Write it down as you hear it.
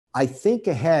I think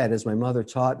ahead, as my mother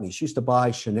taught me. She used to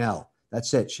buy Chanel.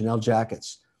 That's it, Chanel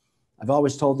jackets. I've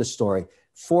always told this story.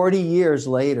 40 years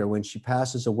later, when she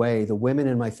passes away, the women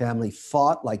in my family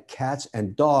fought like cats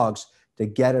and dogs to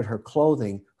get at her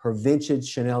clothing, her vintage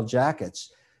Chanel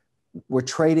jackets. We're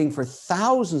trading for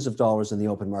thousands of dollars in the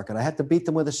open market. I had to beat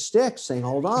them with a stick saying,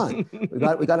 hold on, we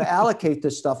got to allocate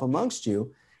this stuff amongst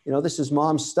you. You know, this is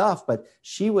mom's stuff, but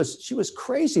she was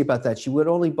crazy about that. She would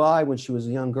only buy, when she was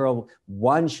a young girl,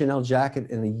 one Chanel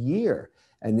jacket in a year,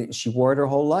 and she wore it her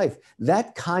whole life.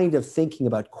 That kind of thinking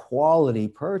about quality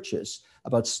purchase,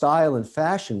 about style and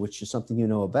fashion, which is something you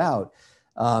know about.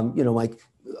 Like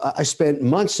I spent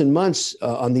months and months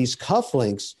on these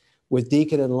cufflinks with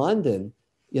Deacon in London,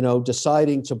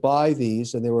 deciding to buy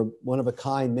these, and they were one of a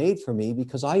kind made for me,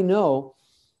 because I know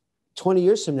 20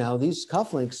 years from now, these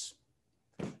cufflinks,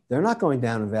 they're not going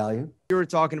down in value. You were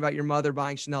talking about your mother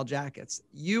buying Chanel jackets.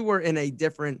 You were in a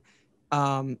different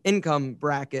income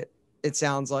bracket, it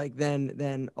sounds like,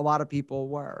 than a lot of people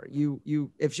were.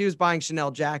 If she was buying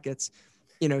Chanel jackets,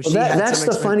 that's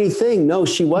the funny thing. No,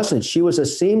 she wasn't. She was a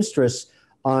seamstress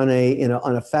on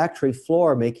a factory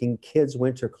floor making kids'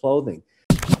 winter clothing.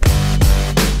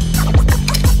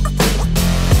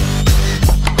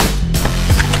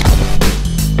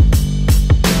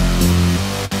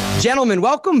 Gentlemen,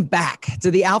 welcome back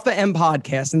to the Alpha M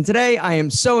podcast. And today I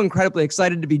am so incredibly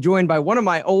excited to be joined by one of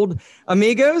my old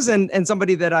amigos and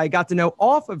somebody that I got to know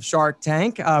off of Shark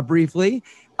Tank briefly.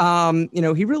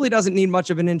 He really doesn't need much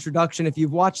of an introduction. If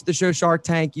you've watched the show Shark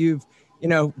Tank, you've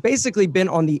basically been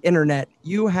on the internet.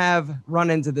 You have run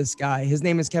into this guy. His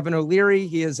name is Kevin O'Leary.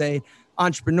 He is an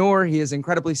entrepreneur. He is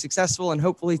incredibly successful. And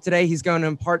hopefully today he's going to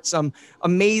impart some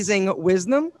amazing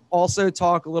wisdom. Also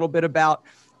talk a little bit about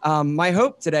my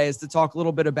hope today is to talk a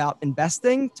little bit about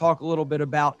investing, talk a little bit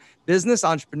about business,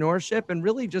 entrepreneurship, and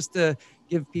really just to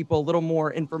give people a little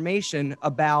more information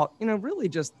about, really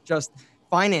just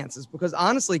finances. Because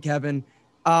honestly, Kevin,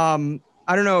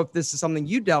 I don't know if this is something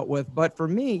you dealt with, but for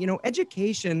me,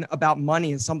 education about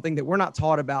money is something that we're not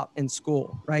taught about in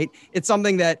school, right? It's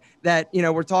something that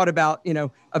we're taught about,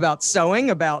 about sewing,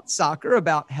 about soccer,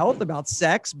 about health, about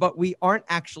sex, but we aren't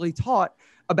actually taught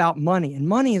about money. And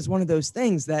money is one of those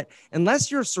things that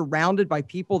unless you're surrounded by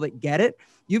people that get it,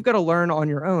 you've got to learn on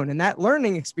your own. And that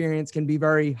learning experience can be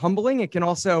very humbling. It can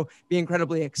also be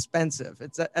incredibly expensive.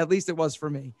 At least it was for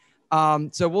me.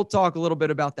 So we'll talk a little bit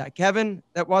about that. Kevin,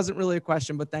 that wasn't really a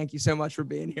question, but thank you so much for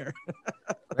being here.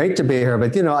 Great to be here.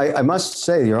 But, I must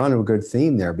say you're on a good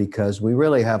theme there, because we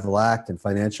really have lacked in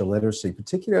financial literacy,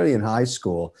 particularly in high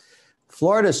school.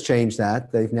 Florida's changed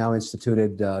that. They've now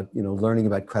instituted, learning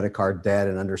about credit card debt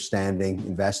and understanding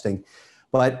investing.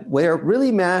 But where it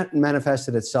really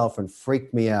manifested itself and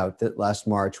freaked me out that last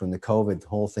March when the COVID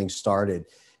whole thing started,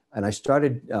 and I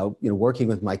started, working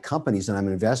with my companies, and I'm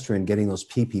an investor in getting those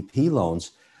PPP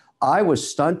loans, I was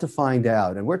stunned to find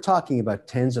out, and we're talking about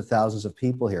tens of thousands of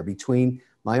people here, between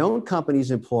my own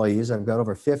company's employees, I've got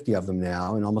over 50 of them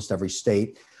now in almost every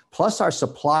state, plus our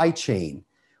supply chain.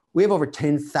 We have over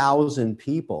 10,000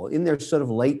 people in their sort of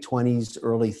late 20s,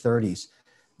 early 30s.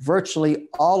 Virtually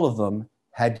all of them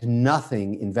had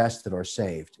nothing invested or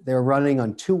saved. They were running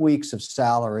on 2 weeks of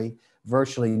salary,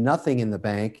 virtually nothing in the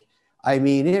bank. I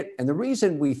mean it. And the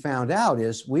reason we found out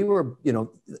is we were,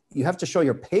 you have to show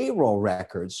your payroll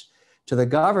records to the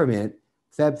government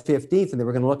Feb 15th, and they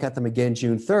were going to look at them again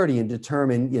June 30 and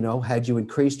determine, had you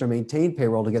increased or maintained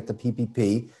payroll to get the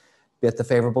PPP, get the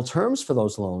favorable terms for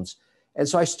those loans. And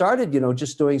so I started,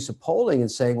 just doing some polling and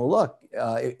saying, well, look,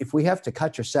 if we have to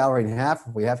cut your salary in half,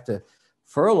 if we have to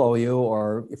furlough you,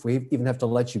 or if we even have to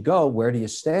let you go, where do you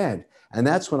stand? And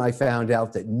that's when I found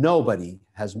out that nobody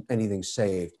has anything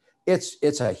saved.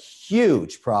 It's a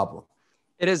huge problem.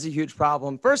 It is a huge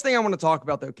problem. First thing I want to talk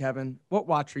about, though, Kevin, what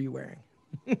watch are you wearing?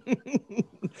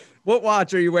 What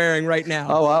watch are you wearing right now?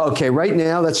 Oh, okay. Right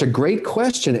now, that's a great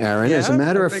question, Aaron. Yeah, as a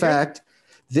matter of fact,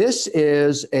 this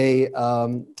is a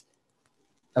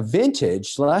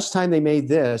vintage. The last time they made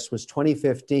this was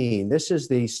 2015. This is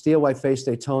the steel white face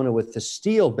Daytona with the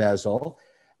steel bezel.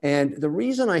 And the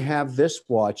reason I have this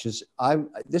watch is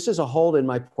this is a hold in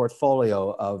my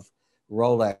portfolio of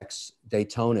Rolex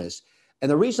Daytonas.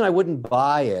 And the reason I wouldn't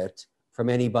buy it from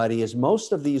anybody is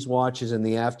most of these watches in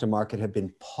the aftermarket have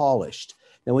been polished.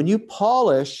 Now, when you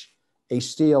polish a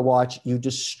steel watch, you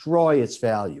destroy its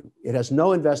value. It has no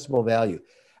investable value.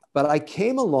 But I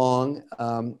came along,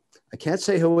 I can't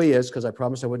say who he is because I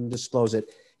promised I wouldn't disclose it.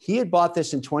 He had bought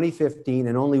this in 2015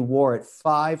 and only wore it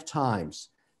 5 times.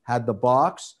 Had the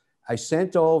box. I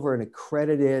sent over an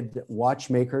accredited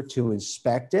watchmaker to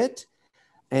inspect it.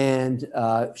 And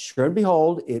sure and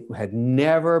behold, it had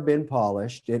never been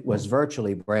polished. It was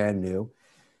virtually brand new.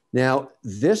 Now,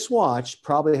 this watch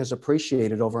probably has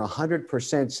appreciated over 100%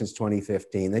 since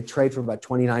 2015. They trade for about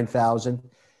 29,000.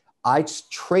 I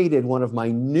traded one of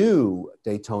my new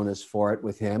Daytonas for it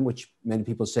with him, which many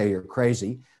people say you're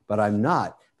crazy, but I'm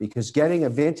not, because getting a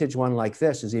vintage one like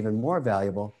this is even more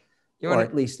valuable, or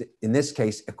at least in this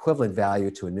case, equivalent value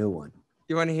to a new one.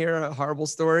 You want to hear a horrible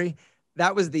story?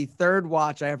 That was the third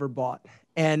watch I ever bought,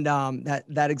 and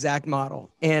that exact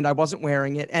model, and I wasn't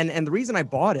wearing it. And the reason I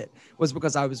bought it was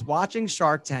because I was watching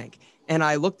Shark Tank, and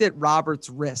I looked at Robert's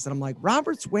wrist, and I'm like,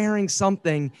 Robert's wearing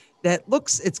something that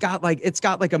looks, it's got like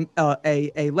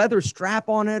a leather strap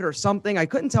on it or something. I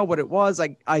couldn't tell what it was.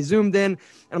 I zoomed in, and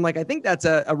I'm like, I think that's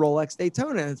a Rolex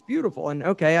Daytona. It's beautiful. And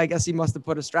okay, I guess he must have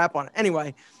put a strap on it.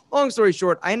 Anyway, long story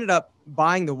short, I ended up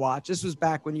buying the watch. This was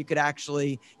back when you could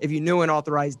actually, if you knew an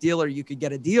authorized dealer, you could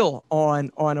get a deal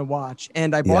on a watch.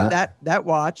 And I bought that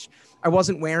watch. I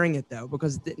wasn't wearing it though,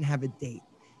 because it didn't have a date.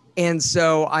 And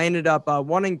so I ended up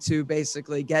wanting to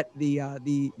basically get the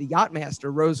Yachtmaster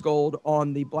rose gold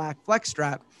on the black flex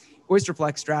strap, oyster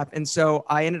flex strap. And so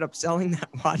I ended up selling that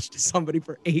watch to somebody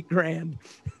for $8,000.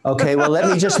 Okay, well, let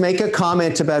me just make a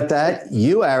comment about that.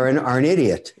 You, Aaron, are an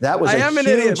idiot. That was a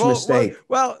huge mistake.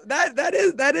 Well,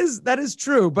 that is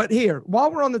true. But here, while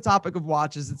we're on the topic of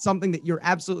watches, it's something that you're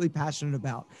absolutely passionate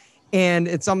about, and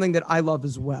it's something that I love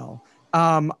as well.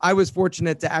 I was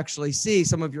fortunate to actually see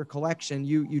some of your collection.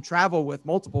 You travel with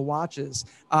multiple watches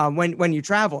when you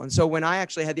travel. And so when I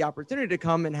actually had the opportunity to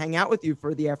come and hang out with you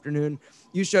for the afternoon,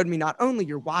 you showed me not only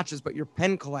your watches, but your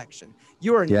pen collection.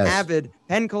 You are an avid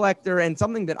pen collector. And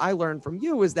something that I learned from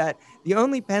you is that the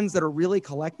only pens that are really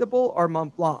collectible are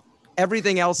Mont Blanc.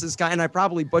 Everything else is and I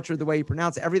probably butchered the way you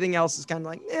pronounce it. Everything else is kind of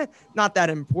like, not that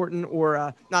important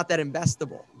or not that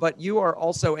investable. But you are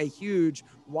also a huge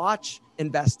watch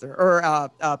investor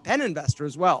or pen investor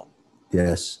as well.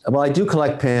 Yes. Well, I do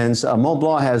collect pens. Mont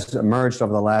Blanc has emerged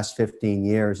over the last 15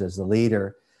 years as the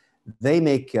leader. They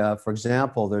make, for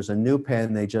example, there's a new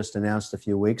pen they just announced a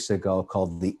few weeks ago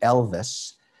called the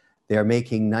Elvis. They're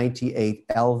making 98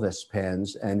 Elvis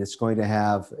pens, and it's going to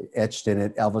have etched in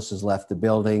it, Elvis has left the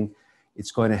building.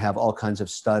 It's going to have all kinds of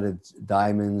studded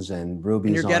diamonds and rubies.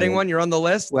 And you're getting one? You're on the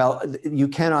list? Well, you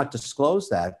cannot disclose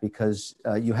that because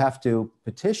you have to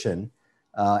petition.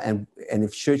 And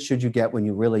if should you get one,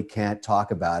 you really can't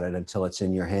talk about it until it's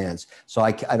in your hands. So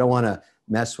I don't want to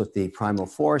mess with the primal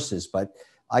forces, but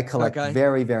I collect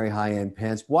very, very high-end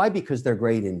pens. Why? Because they're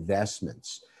great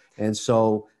investments. And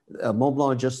so Mont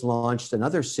Blanc just launched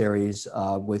another series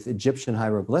with Egyptian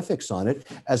hieroglyphics on it.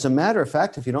 As a matter of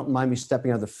fact, if you don't mind me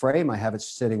stepping out of the frame, I have it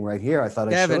sitting right here. I thought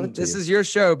I'd show it to you. This is your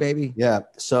show, baby. Yeah.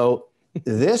 So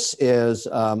this is,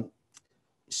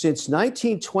 since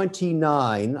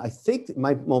 1929, I think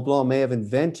Mont Blanc may have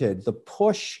invented the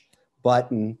push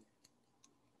button,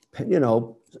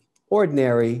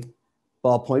 ordinary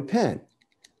ballpoint pen.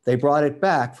 They brought it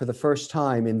back for the first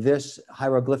time in this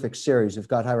hieroglyphic series. We've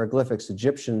got hieroglyphics,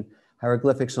 Egyptian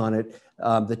hieroglyphics on it,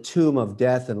 the tomb of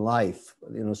death and life,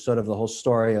 sort of the whole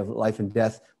story of life and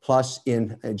death, plus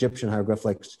in Egyptian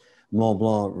hieroglyphics, Mont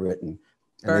Blanc written.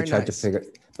 And they tried to figure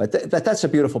it. But that's a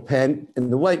beautiful pen.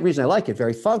 And the reason I like it,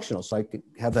 very functional, so I could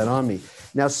have that on me.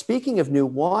 Now, speaking of new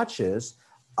watches,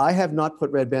 I have not put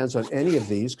red bands on any of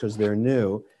these because they're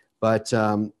new, but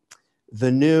the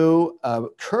new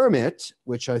Kermit,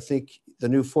 which I think the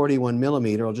new 41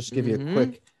 millimeter, I'll just give you a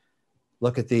quick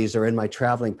look at these. They're in my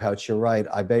traveling pouch. You're right.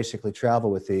 I basically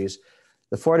travel with these.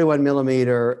 The 41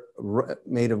 millimeter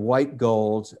made of white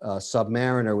gold,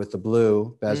 Submariner with the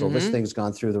blue bezel. This thing's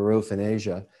gone through the roof in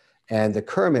Asia. And the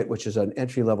Kermit, which is an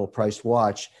entry-level priced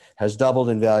watch, has doubled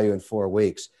in value in 4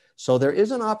 weeks. So there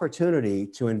is an opportunity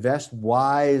to invest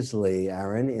wisely,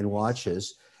 Aaron, in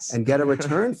watches and get a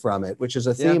return from it, which is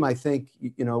a theme I think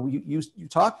you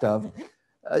talked of.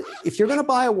 If you're going to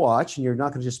buy a watch and you're not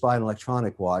going to just buy an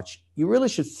electronic watch, you really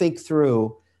should think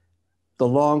through the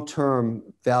long-term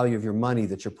value of your money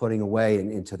that you're putting away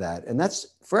into that. And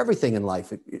that's for everything in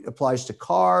life. It applies to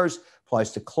cars,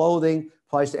 applies to clothing,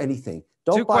 applies to anything.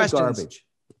 Don't buy garbage.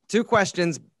 2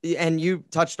 questions, and you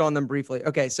touched on them briefly.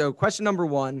 Okay, so question number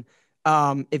 1,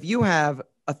 if you have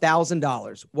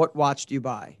 $1,000, what watch do you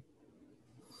buy?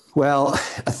 Well,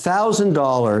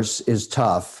 $1,000 is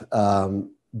tough,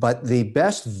 but the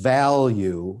best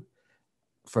value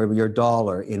for your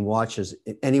dollar in watches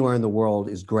anywhere in the world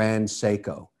is Grand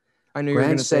Seiko. I knew you were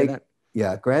going to say that.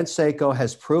 Yeah, Grand Seiko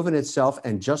has proven itself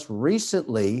and just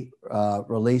recently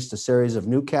released a series of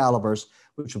new calibers,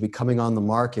 which will be coming on the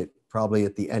market probably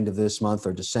at the end of this month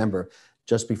or December,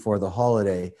 just before the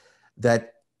holiday,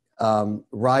 that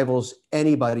rivals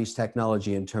anybody's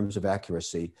technology in terms of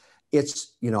accuracy.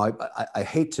 It's, I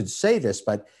hate to say this,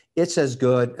 but it's as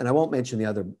good, and I won't mention the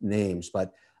other names,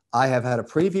 but I have had a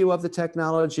preview of the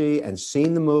technology and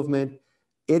seen the movement.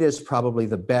 It is probably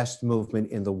the best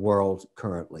movement in the world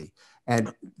currently.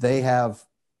 And they have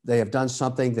done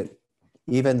something that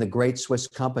even the great Swiss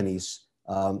companies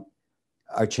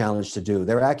are challenged to do.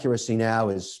 Their accuracy now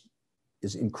is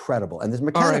incredible. And there's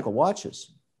mechanical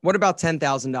watches. What about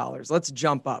 $10,000? Let's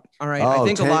jump up. All right. Oh, I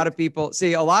think a lot of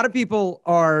people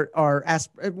are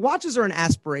watches are an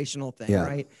aspirational thing,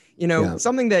 right?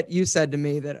 Something that you said to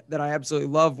me that I absolutely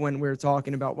love when we were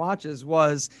talking about watches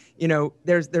was,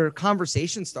 there are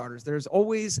conversation starters. There's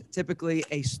always typically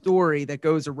a story that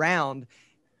goes around,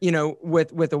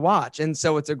 with a watch. And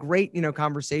so it's a great,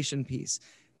 conversation piece.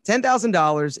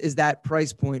 $10,000 is that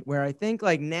price point where I think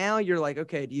like now you're like,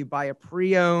 okay, do you buy a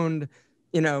pre-owned,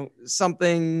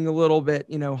 something a little bit,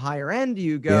 higher end? Do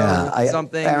you go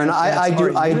something? Aaron,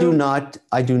 I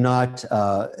do not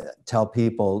tell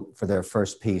people for their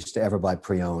first piece to ever buy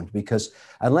pre-owned, because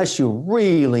unless you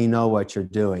really know what you're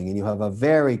doing and you have a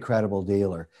very credible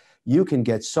dealer, you can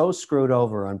get so screwed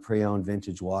over on pre-owned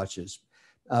vintage watches.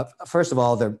 First of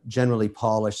all, they're generally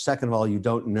polished. Second of all, you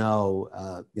don't know,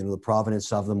 the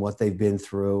provenance of them, what they've been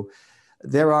through.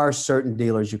 There are certain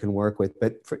dealers you can work with,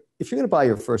 but if you're going to buy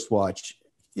your first watch,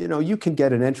 you can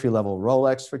get an entry-level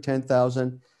Rolex for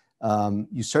 $10,000.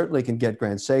 You certainly can get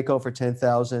Grand Seiko for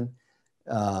 $10,000.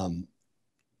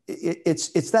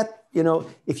 It's that,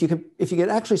 if you can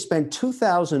actually spend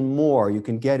 $2,000 more, you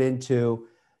can get into,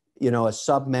 a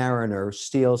Submariner,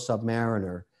 steel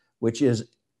Submariner, which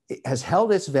has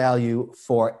held its value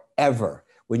forever.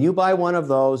 When you buy one of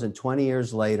those and 20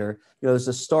 years later, there's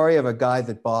a story of a guy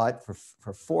that bought for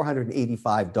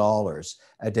 $485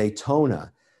 a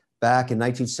Daytona back in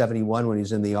 1971 when he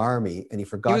was in the Army, and he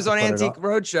forgot. He was on Antique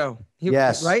Roadshow.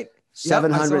 Yes, right.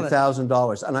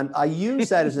 $700,000, and I use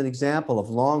that as an example of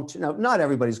now, not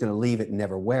everybody's going to leave it and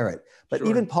never wear it, but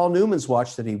even Paul Newman's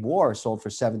watch that he wore sold for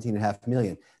 $17.5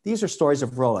 million. These are stories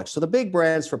of Rolex. So the big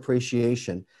brands for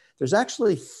appreciation. There's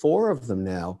actually 4 of them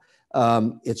now.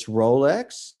 It's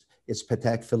Rolex, it's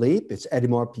Patek Philippe, it's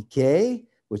Audemars Piguet,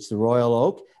 which is the Royal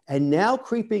Oak, and now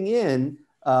creeping in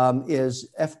is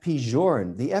FP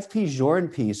Journe. The FP Journe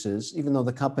pieces, even though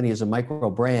the company is a micro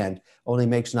brand, only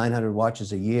makes 900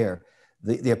 watches a year.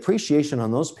 The appreciation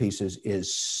on those pieces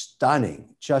is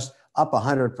stunning, just up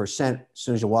 100% as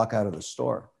soon as you walk out of the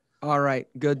store. All right,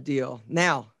 good deal.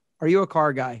 Now, are you a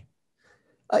car guy?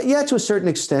 Yeah, to a certain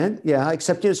extent. Yeah,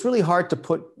 except it's really hard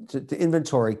to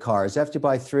inventory cars. After you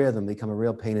buy 3 of them, they become a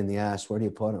real pain in the ass. Where do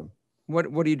you put them?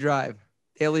 What do you drive?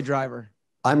 Daily driver.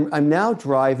 I'm now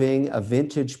driving a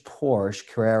vintage Porsche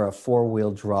Carrera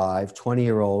 4-wheel drive,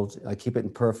 20-year-old. I keep it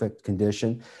in perfect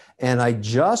condition. And I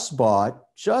just bought,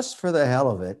 just for the hell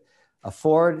of it, a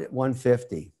Ford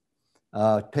 150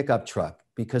 pickup truck,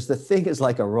 because the thing is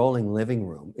like a rolling living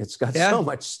room. It's got so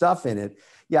much stuff in it.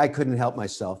 Yeah, I couldn't help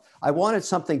myself. I wanted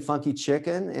something funky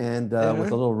chicken and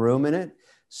with a little room in it.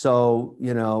 So,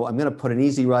 I'm going to put an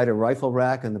Easy Rider rifle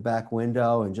rack in the back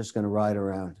window and just going to ride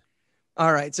around.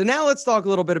 All right. So now let's talk a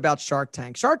little bit about Shark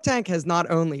Tank. Shark Tank has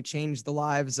not only changed the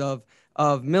lives of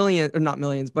millions, or not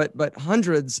millions, but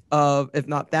hundreds of, if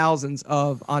not thousands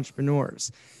of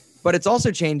entrepreneurs, but it's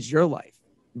also changed your life.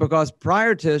 Because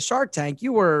prior to Shark Tank,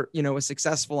 you were, a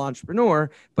successful entrepreneur,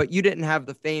 but you didn't have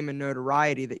the fame and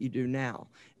notoriety that you do now.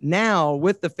 Now,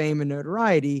 with the fame and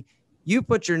notoriety, you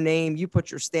put your name, you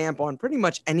put your stamp on pretty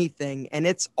much anything, and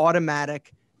it's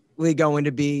automatically going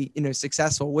to be,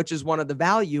 successful, which is one of the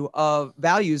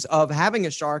values of having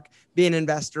a shark, be an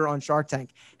investor on Shark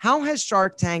Tank. How has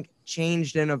Shark Tank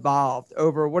changed and evolved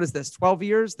over, what is this, 12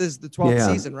 years? This is the 12th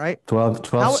season, right?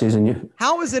 12 season.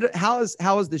 How has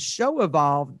the show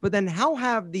evolved? But then how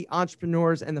have the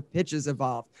entrepreneurs and the pitches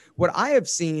evolved? What I have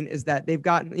seen is that they've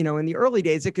gotten, in the early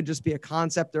days, it could just be a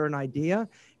concept or an idea,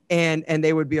 and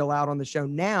they would be allowed on the show.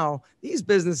 Now, these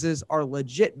businesses are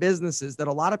legit businesses that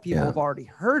a lot of people have already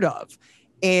heard of,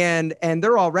 and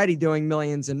they're already doing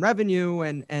millions in revenue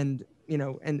and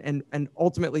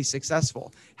ultimately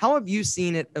successful. How have you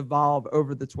seen it evolve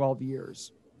over the 12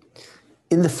 years?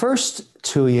 In the first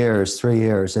 3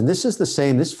 years, and this is the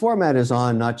same, this format is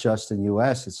on not just in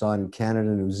US, it's on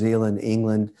Canada, New Zealand,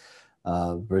 England,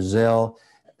 Brazil.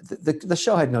 The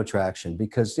show had no traction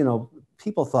because,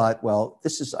 people thought, well,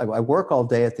 I work all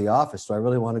day at the office, so I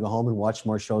really want to go home and watch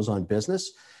more shows on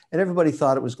business. And everybody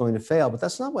thought it was going to fail, but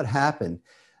that's not what happened.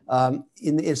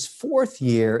 In its 4th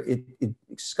year, it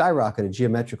skyrocketed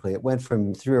geometrically. It went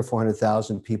from 300,000 or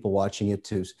 400,000 people watching it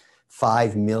to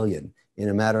 5 million. in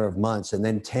a matter of months, and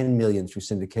then 10 million through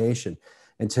syndication.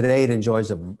 And today it enjoys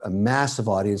a massive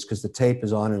audience because the tape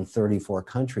is on in 34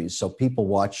 countries. So people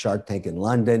watch Shark Tank in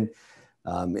London,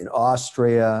 in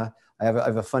Austria. I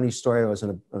have a funny story. I was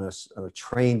on a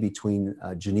train between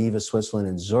Geneva, Switzerland,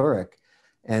 and Zurich.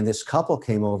 And this couple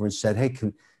came over and said, hey,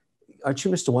 aren't you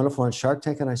Mr. Wonderful on Shark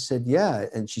Tank? And I said, yeah.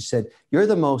 And she said, you're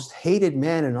the most hated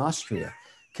man in Austria.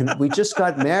 We just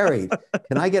got married.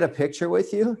 Can I get a picture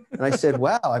with you? And I said,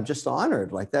 wow, I'm just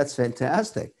honored. Like, that's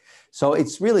fantastic. So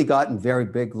it's really gotten very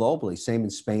big globally, same in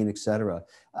Spain, et cetera.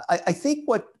 I think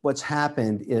what's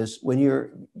happened is when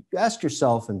you ask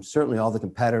yourself, and certainly all the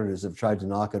competitors have tried to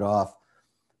knock it off,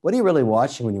 what are you really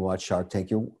watching when you watch Shark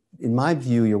Tank? In my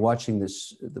view, you're watching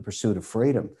the pursuit of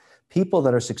freedom. People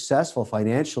that are successful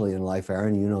financially in life,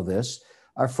 Aaron, you know this,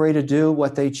 are free to do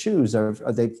what they choose, or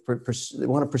they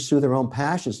want to pursue their own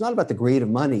passions. It's not about the greed of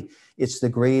money. It's the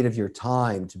greed of your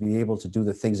time to be able to do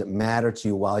the things that matter to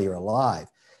you while you're alive.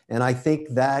 And I think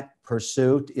that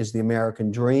pursuit is the American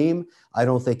dream. I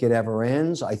don't think it ever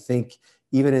ends. I think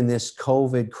even in this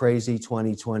COVID crazy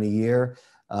 2020 year,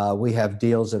 we have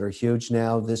deals that are huge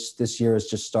now. This year has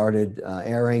just started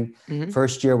airing. Mm-hmm.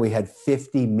 First year, we had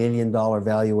 $50 million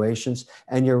valuations.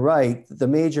 And you're right, the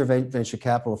major venture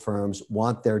capital firms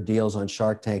want their deals on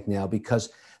Shark Tank now because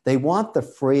they want the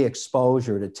free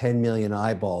exposure to 10 million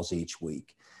eyeballs each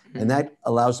week. Mm-hmm. And that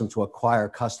allows them to acquire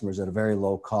customers at a very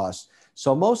low cost.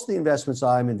 So most of the investments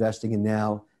I'm investing in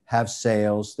now have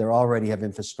sales. They already have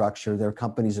infrastructure. They're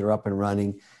companies that are up and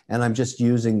running. And I'm just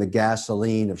using the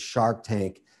gasoline of Shark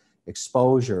Tank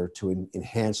exposure to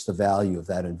enhance the value of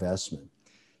that investment.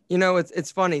 You know,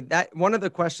 it's funny that one of the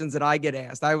questions that I get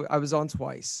asked, I was on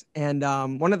twice. And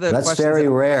one of the That's questions very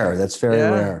rare. That's very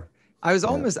rare. I was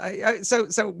almost,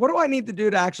 so what do I need to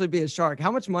do to actually be a shark?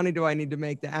 How much money do I need to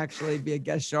make to actually be a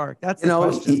guest shark? That's the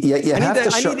question.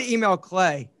 I need to email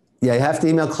Clay. Yeah, you have to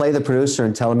email Clay, the producer,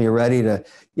 and tell him you're ready to,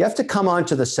 you have to come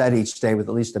onto the set each day with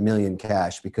at least $1 million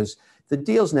cash, because the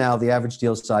deals now, the average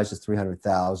deal size is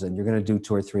 300,000. You're going to do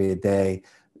 2 or 3 a day.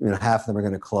 You know, half of them are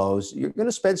going to close. You're going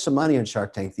to spend some money on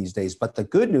Shark Tank these days. But the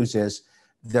good news is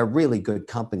they're really good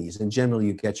companies, and generally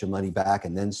you get your money back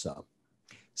and then some.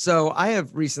 So I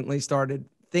have recently started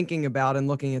thinking about and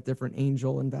looking at different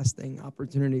angel investing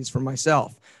opportunities for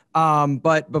myself.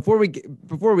 But before we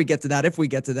get to that, if we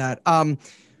get to that,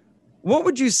 what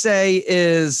would you say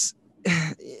is,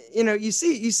 you know, you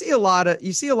see a lot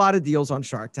of deals on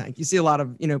Shark Tank. You see a lot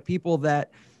of, you know, people that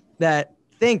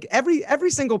think every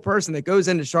single person that goes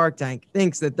into Shark Tank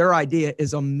thinks that their idea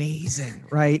is amazing,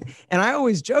 right? And I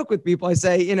always joke with people. I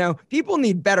say, you know, people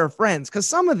need better friends, because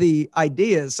some of the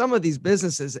ideas, some of these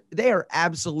businesses, they are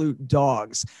absolute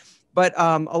dogs. But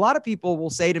a lot of people will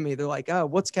say to me, they're like, oh,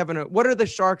 what are the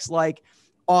sharks like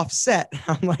offset?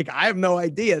 I'm like, I have no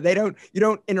idea. You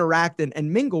don't interact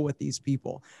and mingle with these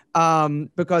people.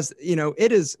 Because, you know,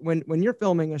 it is when you're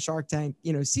filming a Shark Tank,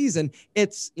 you know, season,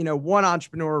 it's, you know, one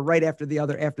entrepreneur right after the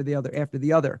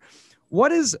other.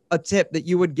 What is a tip that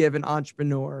you would give an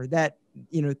entrepreneur that,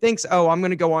 you know, thinks, oh, I'm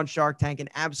going to go on Shark Tank and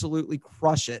absolutely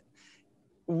crush it?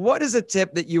 What is a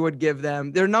tip that you would give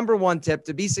them, their number one tip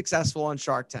to be successful on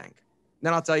Shark Tank?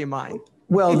 Then I'll tell you mine.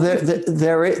 Well,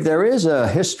 there is a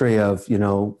history of, you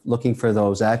know, looking for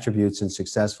those attributes in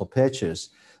successful pitches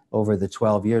over the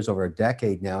 12 years, over a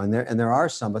decade now. And there are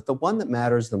some, but the one that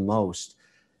matters the most,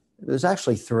 there's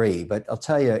actually 3, but I'll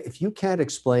tell you, if you can't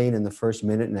explain in the first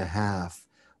minute and a half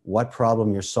what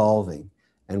problem you're solving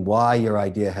and why your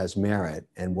idea has merit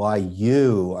and why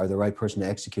you are the right person to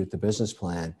execute the business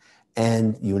plan,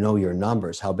 and you know your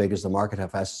numbers, how big is the market, how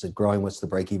fast is it growing, what's the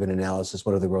break-even analysis,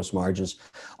 what are the gross margins,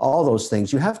 all those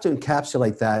things. You have to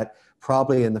encapsulate that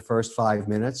probably in the first 5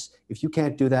 minutes. If you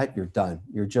can't do that, you're done.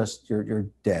 You're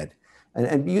dead.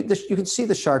 And you can see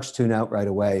the sharks tune out right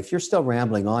away. If you're still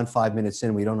rambling on 5 minutes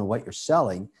in, we don't know what you're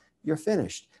selling, you're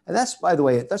finished. And that's, by the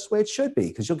way, that's the way it should be,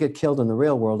 because you'll get killed in the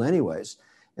real world anyways.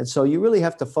 And so you really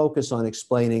have to focus on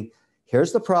explaining,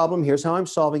 here's the problem, here's how I'm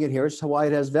solving it, here's why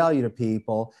it has value to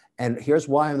people, and here's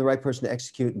why I'm the right person to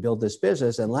execute and build this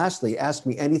business. And lastly, ask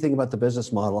me anything about the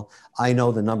business model. I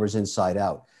know the numbers inside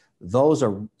out. That's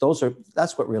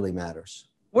what really matters.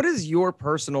 What is your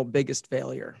personal biggest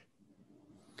failure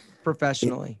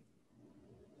professionally?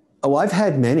 I've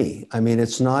had many. I mean,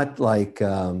 it's not like,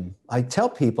 I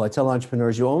tell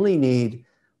entrepreneurs, you only need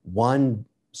one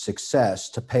success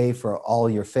to pay for all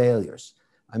your failures.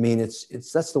 I mean,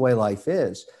 that's the way life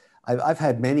is. I've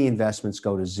had many investments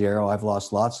go to zero. I've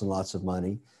lost lots and lots of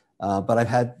money, but I've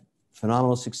had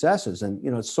phenomenal successes. And, you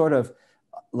know, it's sort of,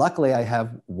 luckily I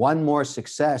have one more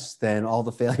success than all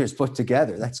the failures put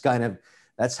together. That's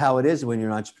That's how it is when you're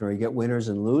an entrepreneur. You get winners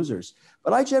and losers.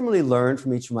 But I generally learn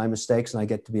from each of my mistakes, and I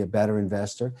get to be a better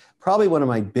investor. Probably one of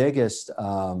my biggest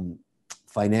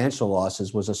financial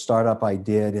losses was a startup I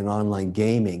did in online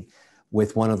gaming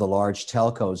with one of the large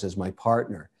telcos as my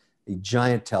partner, a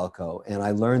giant telco. And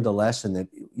I learned the lesson that,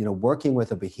 working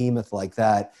with a behemoth like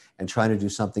that and trying to do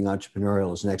something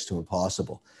entrepreneurial is next to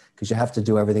impossible, because you have to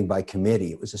do everything by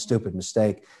committee. It was a stupid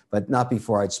mistake, but not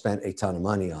before I'd spent a ton of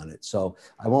money on it. So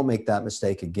I won't make that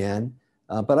mistake again.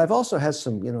 But I've also had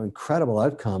some, incredible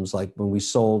outcomes, like when we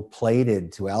sold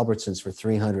Plated to Albertsons for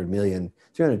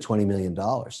 $320 million.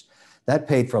 That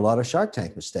paid for a lot of Shark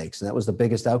Tank mistakes. And that was the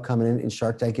biggest outcome in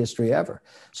Shark Tank history ever.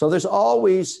 So there's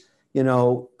always,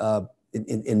 now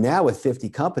with 50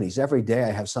 companies, every day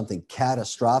I have something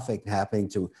catastrophic happening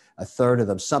to a third of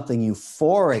them, something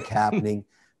euphoric happening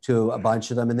to a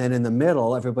bunch of them. And then in the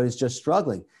middle, everybody's just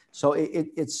struggling. So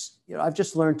it's, I've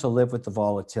just learned to live with the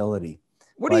volatility.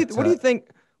 What do you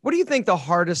think the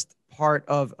hardest part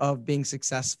of being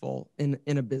successful in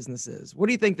a business is? What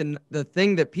do you think the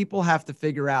thing that people have to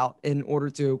figure out in order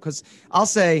to, because I'll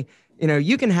say,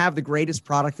 you can have the greatest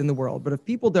product in the world, but if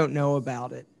people don't know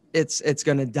about it, it's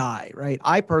going to die, right?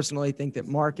 I personally think that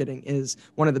marketing is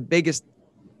one of the biggest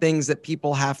things that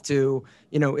people have to,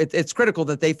 it's critical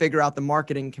that they figure out the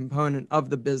marketing component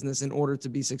of the business in order to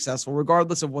be successful,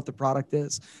 regardless of what the product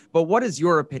is. But what is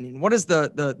your opinion? What is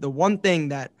the one thing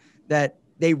that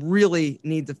they really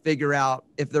need to figure out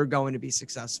if they're going to be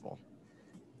successful?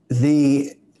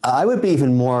 I would be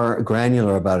even more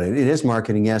granular about it. It is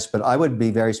marketing, yes, but I would be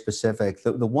very specific.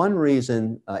 The one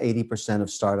reason 80% of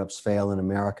startups fail in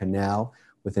America now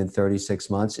within 36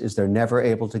 months is they're never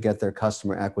able to get their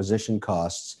customer acquisition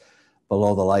costs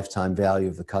below the lifetime value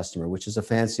of the customer, which is a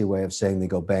fancy way of saying they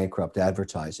go bankrupt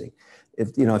advertising.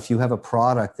 If you have a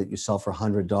product that you sell for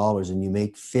 $100 and you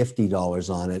make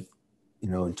 $50 on it,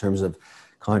 in terms of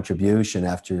contribution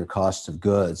after your cost of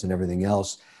goods and everything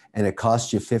else, and it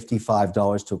costs you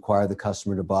 $55 to acquire the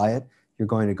customer to buy it, you're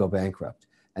going to go bankrupt.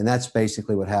 And that's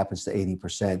basically what happens to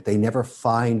 80%. They never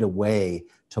find a way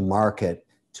to market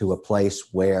to a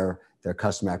place where their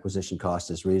customer acquisition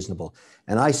cost is reasonable.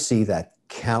 And I see that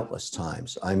countless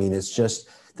times. I mean, it's just,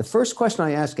 the first question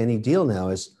I ask any deal now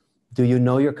is, do you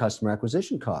know your customer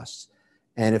acquisition costs?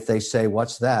 And if they say,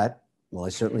 what's that? Well, I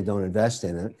certainly don't invest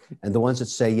in it. And the ones that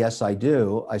say, yes, I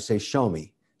do, I say, show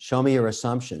me your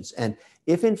assumptions. And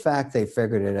if in fact they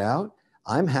figured it out,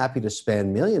 I'm happy to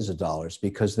spend millions of dollars,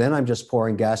 because then I'm just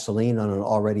pouring gasoline on an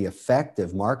already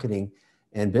effective marketing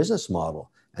and business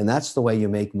model. And that's the way you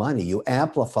make money. You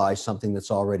amplify something that's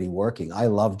already working. I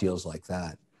love deals like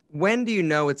that. When do you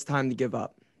know it's time to give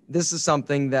up? This is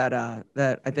something that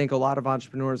I think a lot of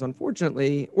entrepreneurs,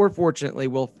 unfortunately or fortunately,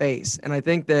 will face. And I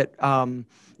think that,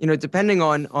 depending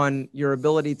on your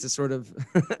ability to sort of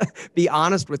be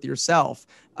honest with yourself,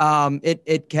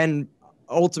 it can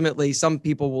ultimately, some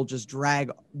people will just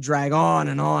drag on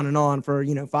and on and on for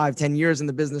 5-10 years, and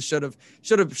the business should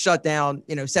have shut down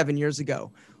 7 years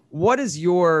ago. What is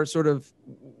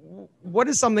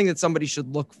something that somebody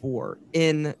should look for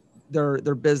in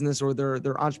their business or their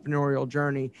entrepreneurial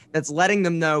journey that's letting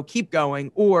them know keep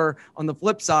going? Or on the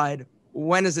flip side,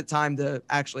 when is it time to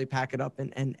actually pack it up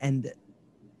and end it?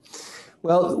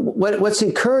 Well, what's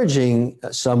encouraging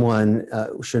someone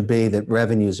should be that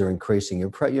revenues are increasing.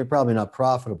 You're probably not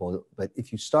profitable, but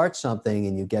if you start something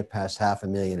and you get past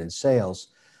 $500,000 in sales,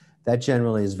 that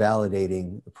generally is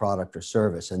validating the product or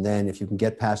service. And then if you can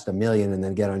get past $1 million and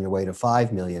then get on your way to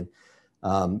 5 million,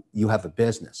 you have a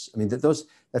business. I mean,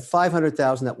 that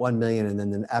 500,000, that 1 million, and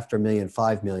then after $1 million,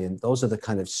 5 million, those are the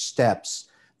kind of steps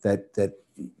that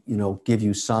give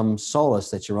you some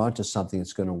solace that you're onto something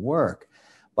that's going to work.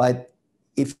 But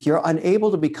if you're unable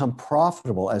to become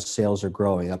profitable as sales are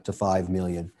growing up to 5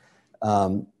 million,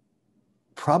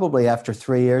 probably after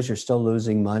 3 years, you're still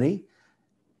losing money.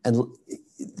 And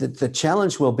the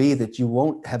challenge will be that you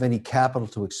won't have any capital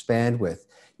to expand with.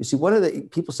 You see,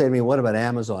 people say to me, what about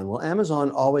Amazon? Well, Amazon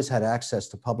always had access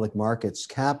to public markets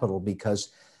capital because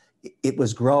it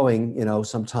was growing,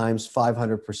 sometimes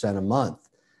 500% a month.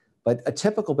 But a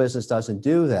typical business doesn't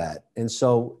do that. And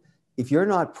so if you're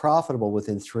not profitable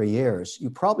within 3 years,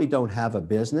 you probably don't have a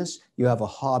business, you have a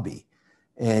hobby.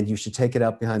 And you should take it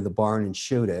out behind the barn and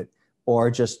shoot it,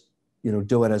 or just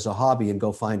do it as a hobby and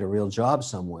go find a real job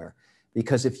somewhere.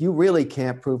 Because if you really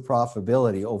can't prove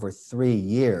profitability over 3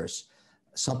 years,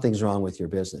 something's wrong with your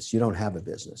business. You don't have a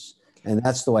business. And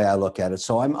that's the way I look at it.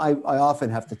 So I often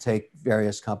have to take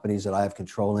various companies that I have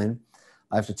control in.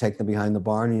 I have to take them behind the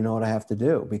barn, and you know what I have to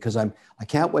do, because I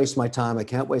can't waste my time. I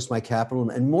can't waste my capital.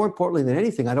 And more importantly than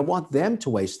anything, I don't want them to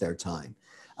waste their time.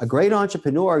 A great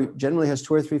entrepreneur generally has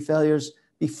 2 or 3 failures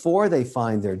before they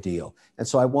find their deal. And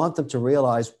so I want them to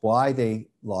realize why they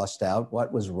lost out,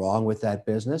 what was wrong with that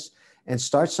business, and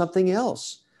start something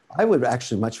else. I would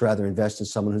actually much rather invest in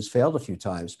someone who's failed a few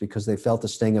times because they felt the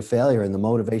sting of failure, and the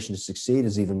motivation to succeed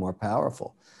is even more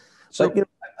powerful. So, but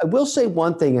I will say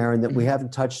one thing, Aaron, that we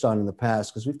haven't touched on in the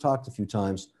past, because we've talked a few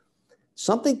times.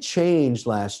 Something changed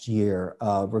last year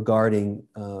regarding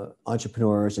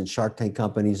entrepreneurs and Shark Tank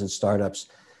companies and startups.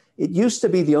 It used to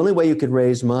be the only way you could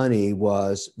raise money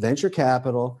was venture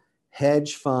capital,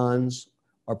 hedge funds,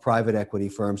 or private equity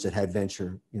firms that had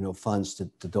venture, funds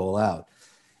to dole out.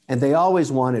 And they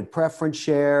always wanted preference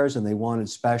shares, and they wanted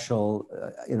special,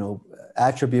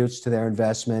 attributes to their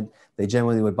investment. They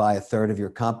generally would buy a third of your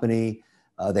company.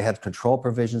 They had control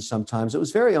provisions sometimes. It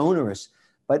was very onerous.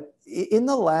 But in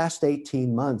the last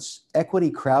 18 months,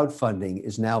 equity crowdfunding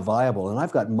is now viable. And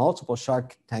I've got multiple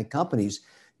Shark Tank companies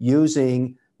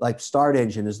using, like Start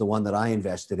Engine is the one that I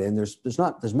invested in.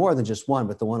 There's more than just one,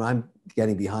 but the one I'm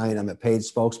getting behind, I'm a paid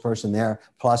spokesperson there,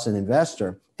 plus an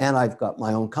investor, and I've got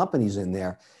my own companies in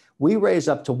there. We raise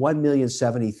up to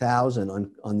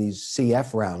 $1,070,000 on these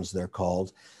CF rounds, they're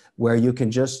called, where you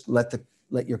can just let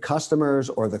your customers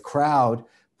or the crowd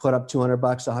put up $200,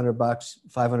 $100,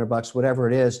 $500, whatever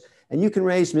it is, and you can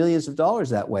raise millions of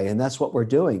dollars that way. And that's what we're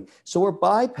doing. So we're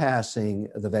bypassing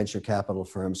the venture capital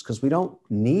firms because we don't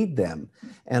need them.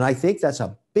 And I think that's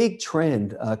a big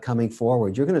trend coming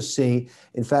forward. You're going to see,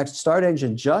 in fact, Start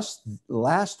Engine just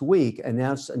last week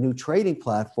announced a new trading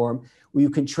platform where you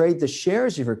can trade the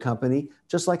shares of your company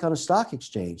just like on a stock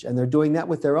exchange. And they're doing that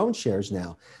with their own shares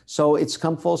now. So it's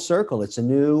come full circle. It's a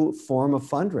new form of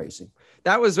fundraising.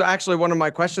 That was actually one of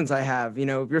my questions I have.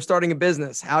 If you're starting a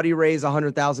business, how do you raise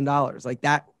 $100,000 like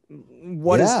that?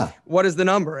 What is the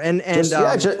number?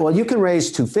 Well, you can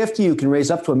raise $250,000. You can raise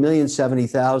up to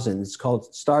 $1,070,000. It's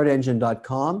called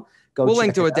startengine.com. We'll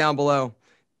link to it down below.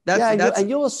 And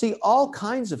you will see all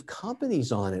kinds of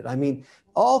companies on it. I mean,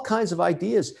 all kinds of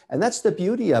ideas. And that's the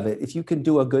beauty of it. If you can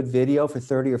do a good video for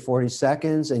 30 or 40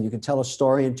 seconds and you can tell a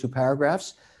story in 2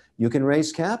 paragraphs, you can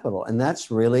raise capital. And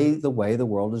that's really the way the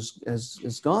world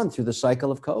has gone through the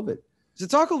cycle of COVID. So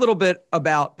talk a little bit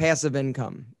about passive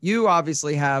income. You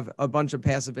obviously have a bunch of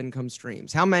passive income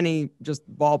streams. How many, just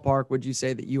ballpark, would you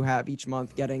say that you have each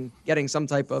month getting some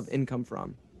type of income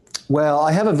from? Well,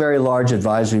 I have a very large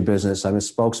advisory business. I'm a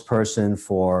spokesperson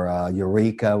for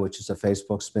Eureka, which is a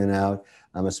Facebook spin out.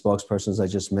 I'm a spokesperson, as I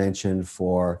just mentioned,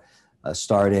 for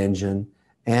Start Engine.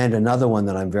 And another one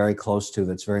that I'm very close to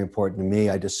that's very important to me,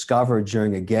 I discovered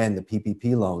during, again, the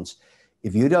PPP loans.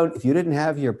 If you didn't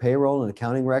have your payroll and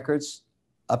accounting records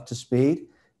up to speed,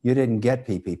 you didn't get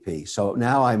PPP. So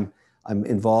now I'm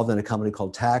involved in a company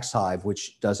called Tax Hive,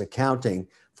 which does accounting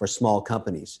for small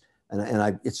companies.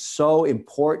 And it's so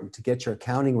important to get your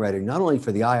accounting ready, not only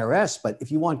for the IRS, but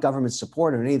if you want government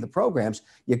support on any of the programs,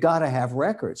 you got to have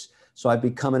records. So I've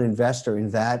become an investor in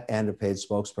that and a paid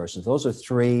spokesperson. Those are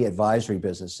 3 advisory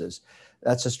businesses.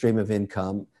 That's a stream of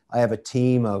income. I have a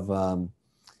team of,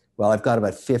 I've got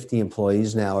about 50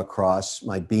 employees now across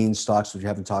my Bean stocks, which we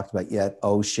haven't talked about yet,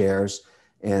 O Shares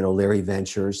and O'Leary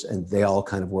Ventures, and they all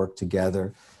kind of work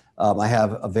together. I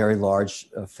have a very large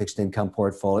fixed income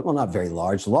portfolio. Well, not very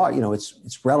large,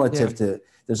 it's relative to,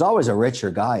 there's always a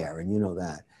richer guy, Aaron, you know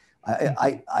that.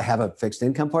 I have a fixed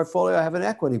income portfolio. I have an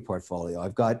equity portfolio.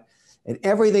 I've got, and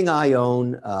everything I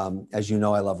own, as you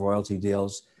know, I love royalty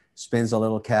deals, spins a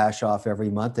little cash off every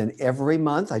month. And every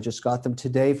month, I just got them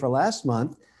today for last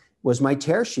month, was my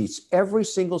tear sheets. Every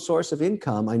single source of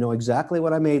income, I know exactly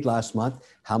what I made last month,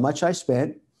 how much I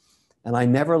spent, and I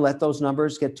never let those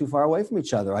numbers get too far away from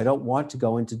each other. I don't want to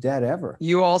go into debt ever.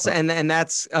 You also, and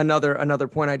that's another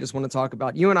point I just want to talk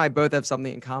about. You and I both have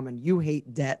something in common. You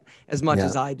hate debt as much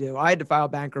as I do. I had to file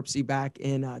bankruptcy back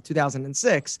in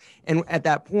 2006. And at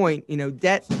that point,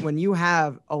 debt, when you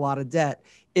have a lot of debt,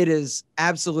 it is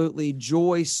absolutely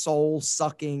joy, soul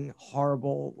sucking,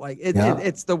 horrible. Like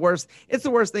it's the worst. It's the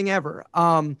worst thing ever.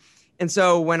 And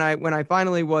so when I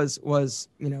finally was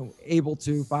able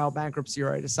to file bankruptcy,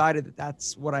 or I decided that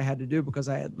that's what I had to do because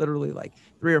I had literally like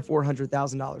 $300,000 or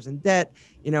 $400,000 in debt.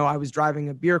 I was driving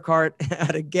a beer cart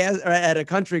at a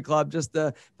country club just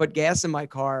to put gas in my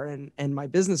car, and my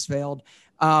business failed.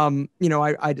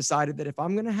 I decided that if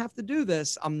I'm going to have to do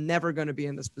this, I'm never going to be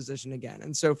in this position again.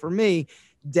 And so for me,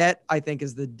 debt, I think,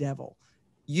 is the devil.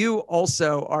 You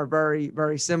also are very,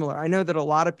 very similar. I know that a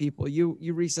lot of people, you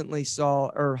recently saw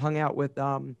or hung out with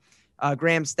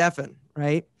Graham Stephan,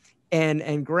 right?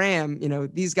 And Graham,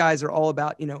 these guys are all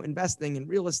about, investing in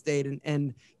real estate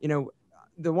and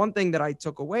the one thing that I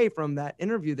took away from that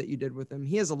interview that you did with him,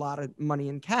 he has a lot of money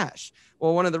in cash.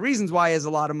 Well, one of the reasons why he has a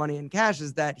lot of money in cash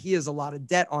is that he has a lot of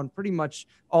debt on pretty much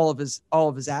all of his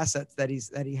assets that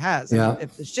he has. Yeah. And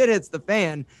if the shit hits the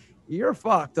fan, you're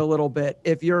fucked a little bit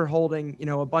if you're holding,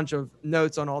 a bunch of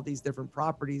notes on all these different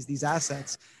properties, these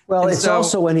assets. Well, And it's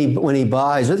also when he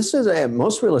buys. This is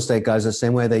most real estate guys the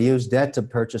same way. They use debt to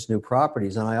purchase new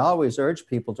properties, and I always urge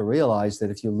people to realize that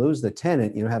if you lose the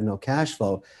tenant, you have no cash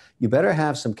flow. You better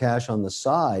have some cash on the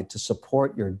side to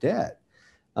support your debt.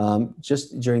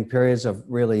 Just during periods of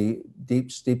really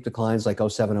steep declines like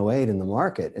 07, 08 in the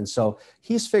market. And so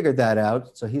he's figured that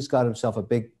out. So he's got himself a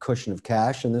big cushion of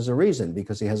cash, and there's a reason,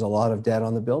 because he has a lot of debt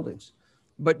on the buildings.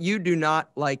 But you do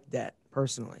not like debt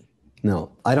personally.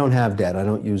 No, I don't have debt. I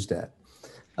don't use debt.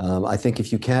 I think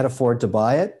if you can't afford to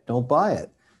buy it, don't buy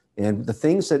it. And the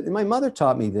things that my mother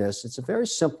taught me this, it's a very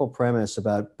simple premise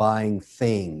about buying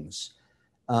things.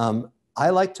 I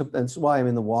like to, that's why I'm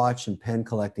in the watch and pen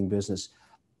collecting business.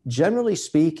 Generally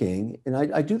speaking, and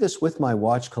I do this with my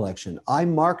watch collection, I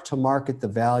mark to market the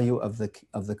value of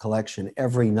the collection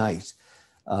every night,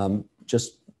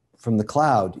 just from the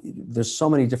cloud. There's so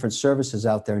many different services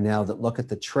out there now that look at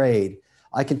the trade.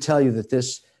 I can tell you that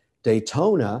this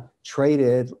Daytona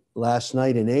traded last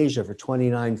night in Asia for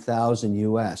 29,000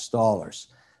 US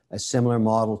dollars, a similar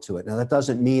model to it. Now, that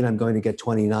doesn't mean I'm going to get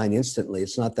 29 instantly.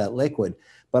 It's not that liquid.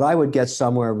 But I would get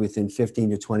somewhere within 15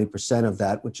 to 20% of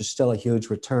that, which is still a huge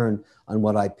return on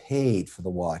what I paid for the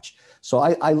watch. So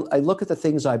I look at the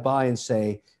things I buy and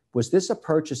say, was this a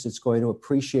purchase that's going to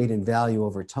appreciate in value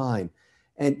over time?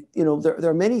 And there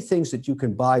are many things that you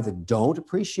can buy that don't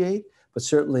appreciate, but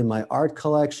certainly my art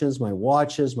collections, my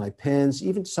watches, my pens,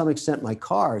 even to some extent my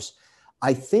cars,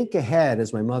 I think ahead,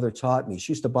 as my mother taught me.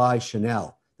 She used to buy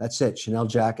Chanel. That's it, Chanel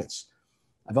jackets.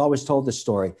 I've always told this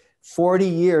story. 40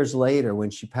 years later,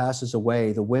 when she passes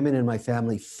away, the women in my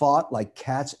family fought like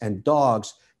cats and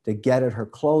dogs to get at her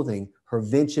clothing. Her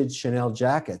vintage Chanel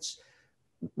jackets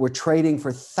were trading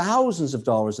for thousands of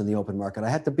dollars in the open market. I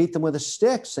had to beat them with a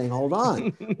stick, saying, hold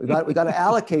on, we got to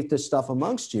allocate this stuff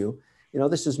amongst you.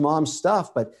 This is mom's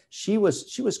stuff, but she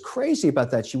was crazy about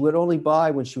that. She would only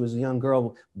buy, when she was a young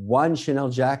girl, one Chanel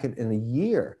jacket in a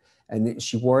year, and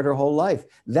she wore it her whole life.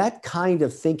 That kind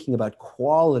of thinking about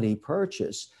quality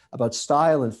purchase, about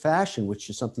style and fashion, which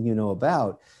is something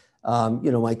about.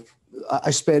 Like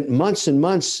I spent months and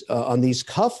months on these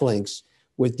cufflinks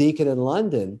with Deacon in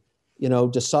London,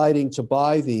 deciding to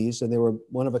buy these, and they were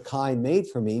one of a kind made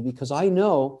for me, because I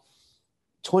know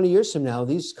 20 years from now,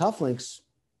 these cufflinks,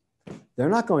 they're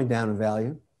not going down in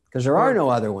value because there are no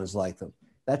other ones like them.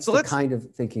 That's the kind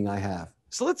of thinking I have.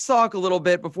 So let's talk a little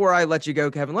bit, before I let you go,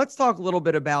 Kevin, let's talk a little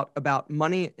bit about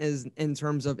money in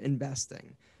terms of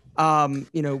investing.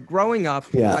 Growing up,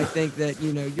 yeah. I think that,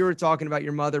 you were talking about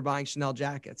your mother buying Chanel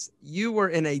jackets. You were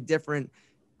in a different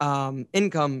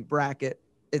income bracket,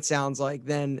 it sounds like,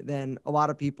 than a lot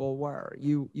of people were.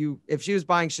 If she was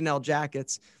buying Chanel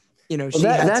jackets,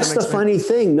 that's the funny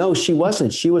thing. No, she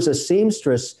wasn't. She was a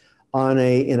seamstress on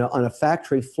a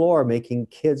factory floor making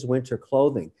kids' winter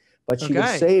clothing. But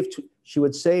she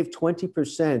would save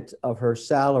 20% of her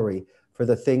salary for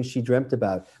the things she dreamt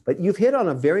about. But you've hit on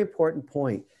a very important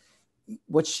point.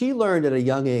 What she learned at a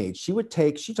young age, she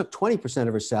took 20%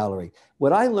 of her salary.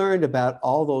 What I learned about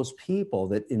all those people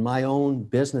that in my own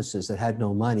businesses that had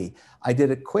no money, I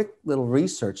did a quick little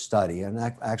research study, and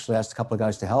I actually asked a couple of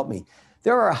guys to help me.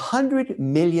 There are 100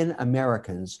 million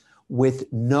Americans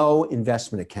with no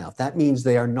investment account. That means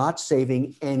they are not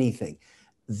saving anything.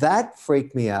 That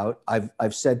freaked me out.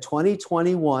 I've said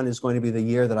 2021 is going to be the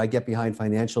year that I get behind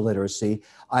financial literacy.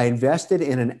 I invested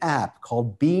in an app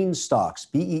called Beanstox,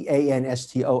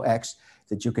 Beanstox,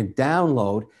 that you can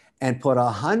download and put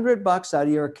 $100 out of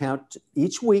your account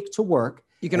each week to work.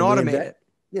 You can automate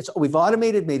it. We've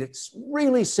automated, made it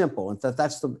really simple. And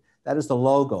that is the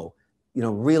logo.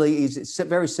 Really easy. It's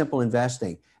very simple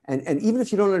investing. And even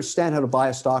if you don't understand how to buy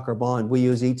a stock or bond, we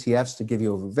use ETFs to give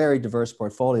you a very diverse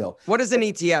portfolio. What is an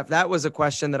ETF? That was a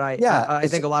question that I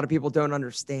think a lot of people don't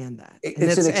understand that.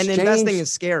 And investing is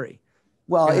scary.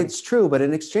 Well, it's true, but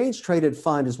an exchange traded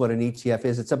fund is what an ETF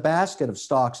is. It's a basket of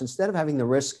stocks. Instead of having the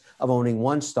risk of owning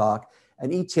one stock,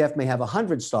 an ETF may have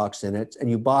 100 stocks in it, and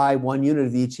you buy one unit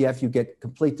of the ETF, you get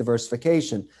complete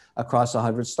diversification across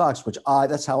 100 stocks,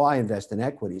 that's how I invest in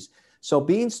equities. So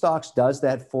Beanstox does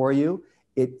that for you.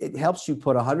 It helps you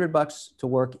put $100 to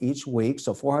work each week,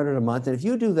 so $400 a month. And if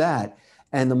you do that,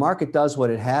 and the market does what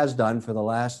it has done for the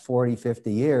last 40,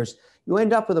 50 years, you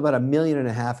end up with about $1.5 million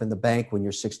in the bank when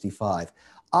you're 65.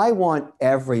 I want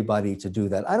everybody to do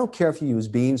that. I don't care if you use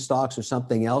bean stocks or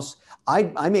something else.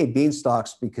 I made bean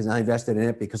stocks because I invested in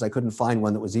it because I couldn't find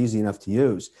one that was easy enough to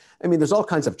use. I mean, there's all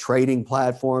kinds of trading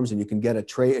platforms and you can get a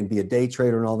trade and be a day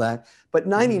trader and all that. But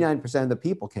 99% of the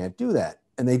people can't do that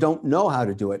and they don't know how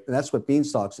to do it. And that's what bean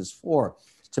stocks is for,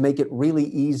 to make it really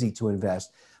easy to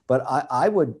invest. But I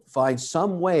would find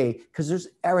some way, because there's,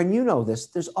 Aaron, you know this,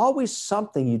 there's always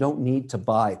something you don't need to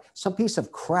buy. Some piece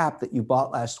of crap that you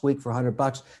bought last week for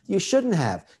 $100 you shouldn't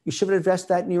have. You should invest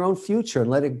that in your own future and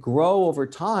let it grow over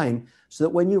time so that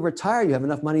when you retire, you have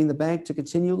enough money in the bank to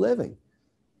continue living.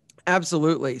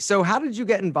 Absolutely. So how did you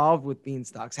get involved with bean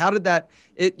stocks? How did that,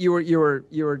 you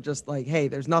were just like, hey,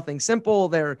 there's nothing simple.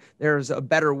 There's a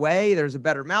better way. There's a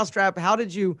better mousetrap. How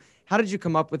did you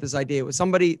come up with this idea?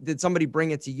 Did somebody bring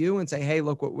it to you and say, hey,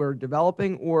 look what we're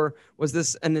developing? Or was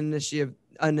this an initiative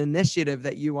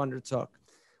that you undertook?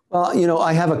 Well, you know,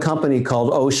 I have a company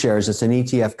called O-Shares. It's an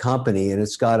ETF company and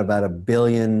it's got about $1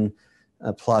 billion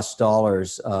plus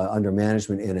under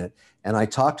management in it. And I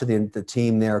talked to the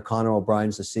team there. Connor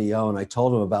O'Brien's the CEO, and I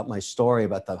told him about my story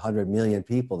about the 100 million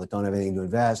people that don't have anything to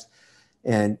invest.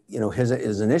 And you know, his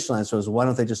initial answer was, "Why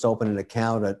don't they just open an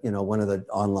account at one of the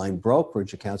online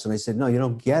brokerage accounts?" And I said, "No, you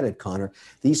don't get it, Connor.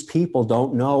 These people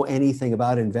don't know anything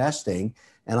about investing,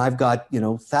 and I've got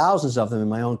thousands of them in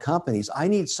my own companies. I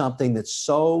need something that's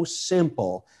so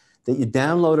simple that you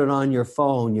download it on your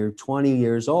phone. You're 20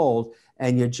 years old."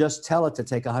 And you just tell it to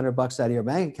take $100 out of your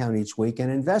bank account each week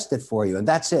and invest it for you. And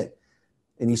that's it.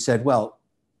 And he said, well,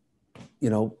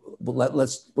 we'll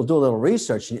do a little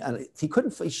research. And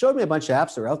he showed me a bunch of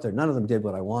apps that are out there. None of them did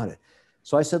what I wanted.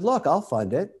 So I said, look, I'll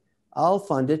fund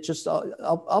it. Just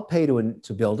I'll pay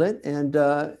to build it and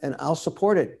I'll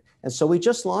support it. And so we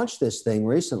just launched this thing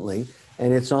recently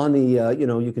and it's on the,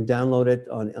 you can download it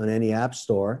on any app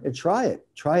store and try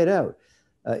it out.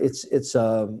 It's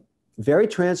very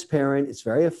transparent. It's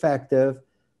very effective.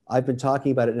 I've been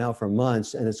talking about it now for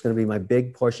months, and it's going to be my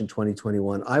big push in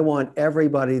 2021. I want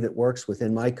everybody that works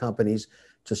within my companies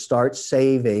to start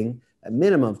saving a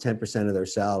minimum of 10% of their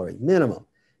salary, minimum,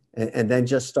 and then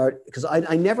just start, because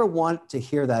I never want to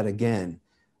hear that again.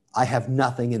 I have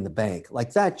nothing in the bank.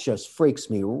 Like that just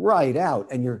freaks me right out.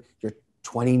 And you're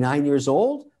 29 years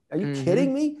old? Are you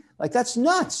kidding me? Like that's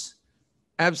nuts.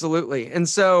 Absolutely. And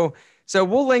so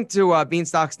we'll link to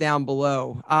Beanstalks down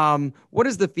below. What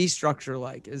is the fee structure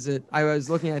like? Is it? I was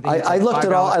looking. I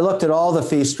looked at all the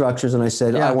fee structures, and I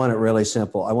said, I want it really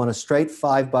simple. I want a straight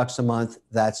 $5 a month.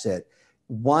 That's it.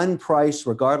 One price,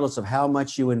 regardless of how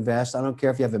much you invest. I don't care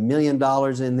if you have $1 million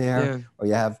in there or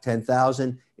you have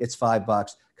 10,000. It's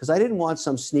 $5. Because I didn't want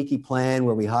some sneaky plan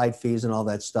where we hide fees and all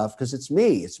that stuff. Because it's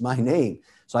me. It's my name.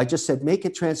 So I just said, make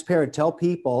it transparent. Tell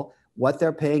people what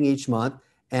they're paying each month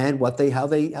and how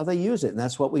they use it. And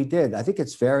that's what we did. I think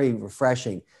it's very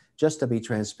refreshing just to be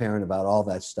transparent about all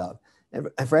that stuff. And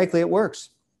frankly, it works.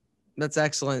 That's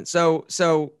excellent. So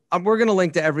we're going to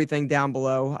link to everything down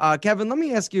below. Kevin, let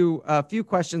me ask you a few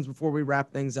questions before we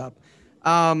wrap things up.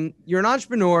 You're an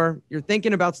entrepreneur. You're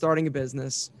thinking about starting a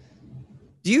business.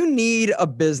 Do you need a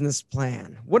business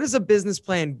plan? What is a business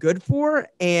plan good for?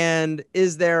 And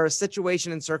is there a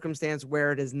situation and circumstance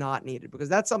where it is not needed? Because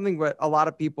that's something that a lot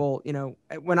of people,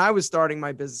 when I was starting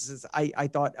my businesses, I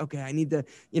thought, okay, I need to,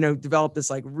 develop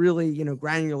this like really,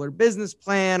 granular business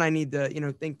plan. I need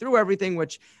to, think through everything,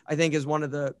 which I think is one of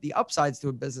the upsides to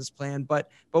a business plan. But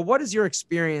what is your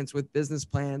experience with business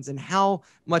plans and how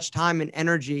much time and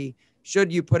energy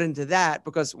should you put into that?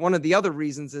 Because one of the other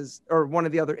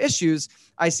issues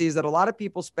I see is that a lot of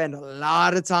people spend a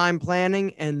lot of time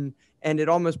planning and it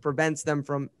almost prevents them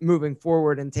from moving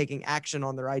forward and taking action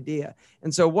on their idea.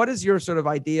 And so what is your sort of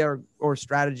idea or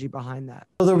strategy behind that?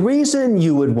 Well, the reason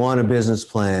you would want a business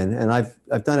plan, and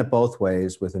I've done it both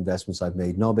ways with investments I've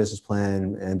made, no business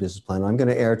plan and business plan. I'm going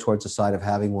to err towards the side of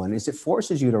having one, is it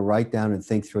forces you to write down and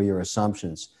think through your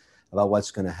assumptions about what's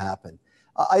going to happen.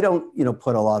 I don't,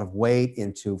 put a lot of weight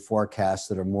into forecasts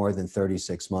that are more than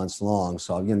 36 months long.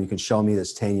 So, you can show me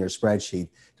this 10-year spreadsheet.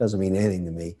 It doesn't mean anything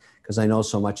to me because I know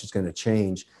so much is going to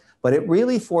change. But it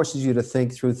really forces you to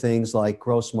think through things like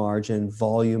gross margin,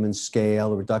 volume and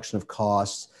scale, reduction of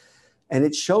costs. And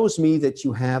it shows me that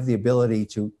you have the ability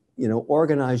to,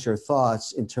 organize your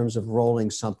thoughts in terms of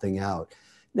rolling something out.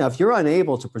 Now, if you're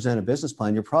unable to present a business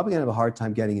plan, you're probably going to have a hard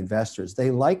time getting investors.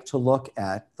 They like to look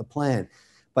at the plan.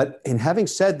 But in having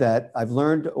said that, I've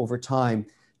learned over time,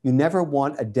 you never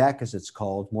want a deck, as it's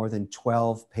called, more than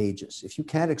 12 pages. If you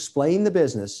can't explain the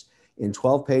business in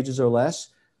 12 pages or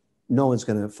less, no one's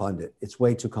going to fund it. It's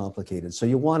way too complicated. So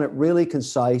you want it really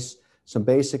concise, some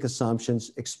basic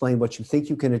assumptions, explain what you think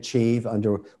you can achieve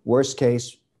under worst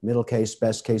case, middle case,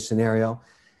 best case scenario,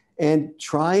 and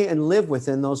try and live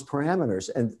within those parameters.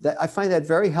 And I find that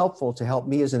very helpful to help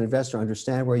me as an investor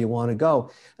understand where you want to go.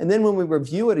 And then when we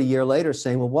review it a year later,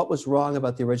 saying, well, what was wrong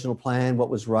about the original plan? What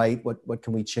was right? What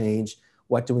can we change?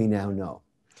 What do we now know?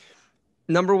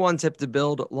 Number one tip to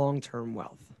build long-term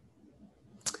wealth.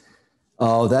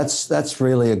 Oh, that's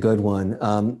really a good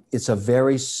one. It's a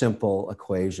very simple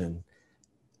equation.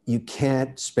 You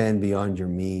can't spend beyond your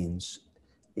means.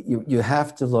 You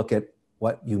have to look at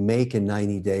what you make in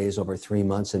 90 days over 3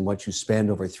 months and what you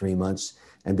spend over 3 months,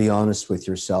 and be honest with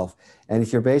yourself. And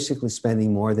if you're basically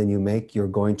spending more than you make, you're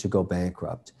going to go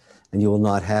bankrupt and you will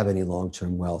not have any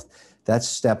long-term wealth. That's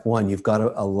step one. You've got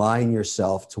to align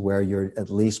yourself to where you're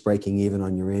at least breaking even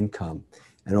on your income.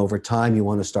 And over time, you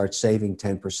want to start saving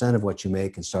 10% of what you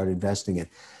make and start investing it.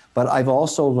 But I've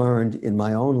also learned in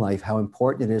my own life how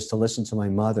important it is to listen to my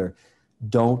mother.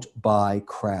 Don't buy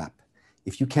crap.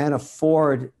 If you can't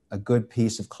afford a good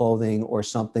piece of clothing or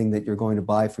something that you're going to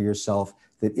buy for yourself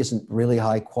that isn't really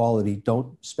high quality,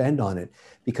 don't spend on it.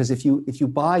 Because if you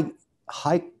buy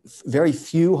very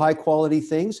few high quality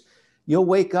things, you'll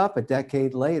wake up a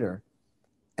decade later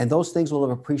and those things will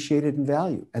have appreciated in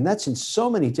value. And that's in so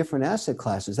many different asset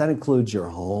classes. That includes your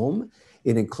home.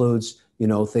 It includes,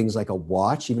 things like a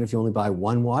watch. Even if you only buy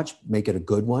one watch, make it a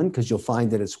good one, because you'll find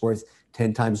that it's worth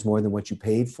 10 times more than what you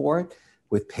paid for it.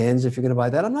 With pens, if you're going to buy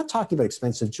that. I'm not talking about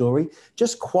expensive jewelry,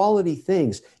 just quality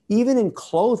things. Even in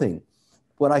clothing,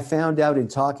 what I found out in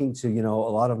talking to, a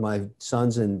lot of my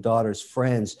sons and daughters'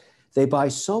 friends, they buy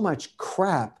so much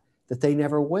crap that they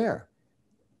never wear.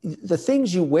 The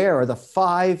things you wear are the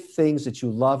 5 things that you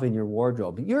love in your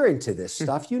wardrobe. You're into this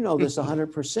stuff. You know this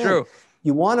 100%. True.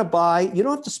 You want to buy, you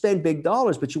don't have to spend big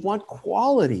dollars, but you want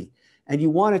quality and you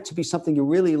want it to be something you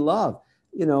really love.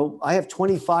 I have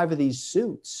 25 of these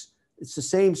suits. It's the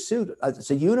same suit. It's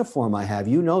a uniform I have.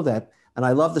 You know that. And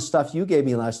I love the stuff you gave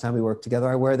me last time we worked together.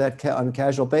 I wear that on a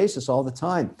casual basis all the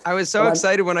time. I was so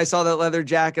excited when I saw that leather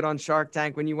jacket on Shark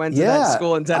Tank when you went to that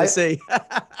school in Tennessee.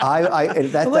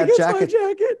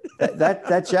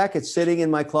 That jacket's sitting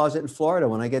in my closet in Florida.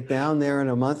 When I get down there in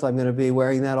a month, I'm going to be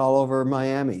wearing that all over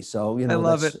Miami. So, I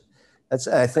love it.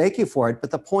 Thank you for it. But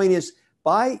the point is,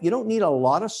 you don't need a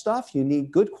lot of stuff. You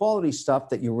need good quality stuff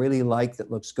that you really like,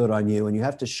 that looks good on you. And you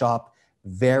have to shop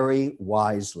very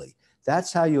wisely.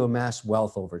 That's how you amass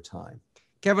wealth over time.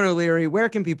 Kevin O'Leary, where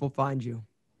can people find you?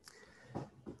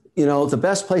 The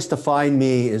best place to find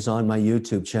me is on my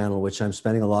YouTube channel, which I'm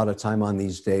spending a lot of time on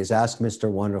these days. Ask Mr.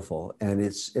 Wonderful. And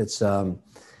it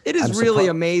is really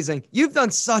amazing. You've done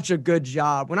such a good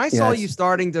job. When I saw you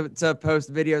starting to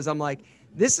post videos, I'm like,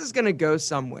 this is going to go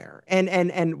somewhere.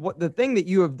 And what the thing that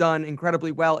you have done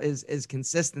incredibly well is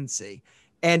consistency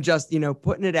and just,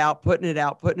 putting it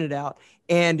out.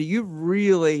 And you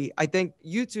really, I think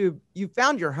YouTube, you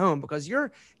found your home because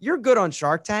you're good on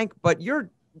Shark Tank, but you're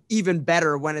even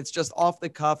better when it's just off the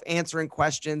cuff, answering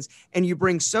questions, and you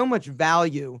bring so much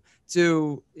value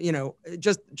to,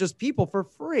 just people for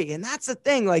free. And that's the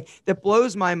thing, that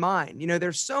blows my mind.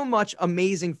 There's so much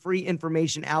amazing free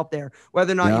information out there,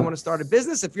 whether or not you want to start a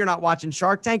business. If you're not watching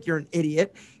Shark Tank, you're an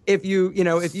idiot. If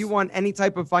you want any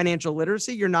type of financial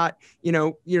literacy, you're not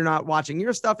watching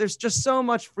your stuff. There's just so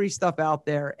much free stuff out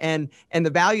there. And the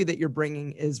value that you're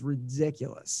bringing is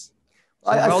ridiculous. So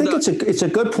I think it's a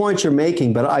good point you're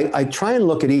making, but I try and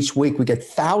look at each week. We get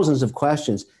thousands of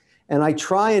questions, and I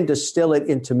try and distill it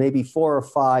into maybe 4 or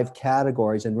 5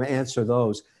 categories and answer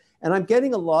those. And I'm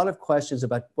getting a lot of questions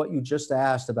about what you just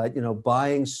asked about,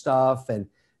 buying stuff and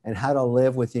how to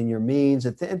live within your means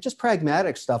and just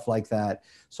pragmatic stuff like that.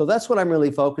 So that's what I'm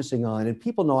really focusing on. And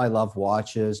people know I love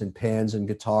watches and pens and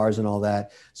guitars and all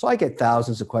that. So I get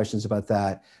thousands of questions about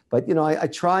that. But, I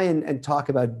try and talk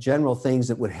about general things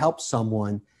that would help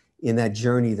someone in that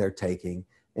journey they're taking.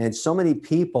 And so many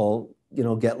people,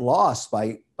 get lost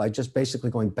by just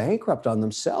basically going bankrupt on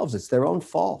themselves. It's their own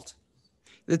fault.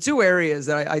 The 2 areas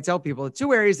that I tell people, the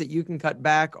 2 areas that you can cut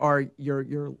back are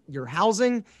your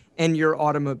housing and your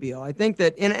automobile. I think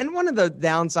that, and one of the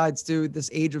downsides to this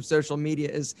age of social media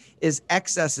is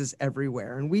excesses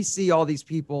everywhere. And we see all these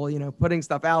people, putting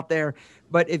stuff out there.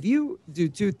 But if you do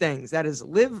 2 things, that is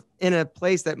live in a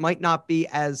place that might not be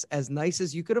as nice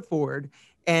as you could afford,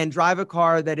 and drive a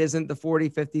car that isn't the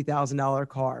 $40,000, $50,000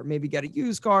 car. Maybe get a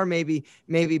used car, maybe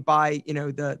buy,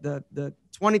 the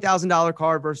 $20,000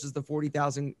 car versus the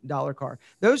 $40,000 car.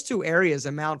 Those 2 areas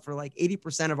amount for like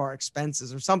 80% of our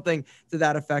expenses or something to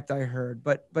that effect, I heard.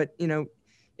 But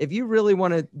if you really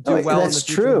want to do well, that's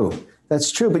true. That's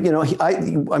true. But,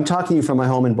 I'm talking to you from my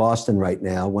home in Boston right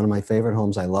now. One of my favorite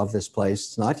homes. I love this place.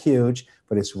 It's not huge,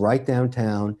 but it's right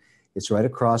downtown. It's right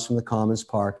across from the Commons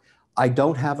Park. I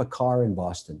don't have a car in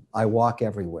Boston. I walk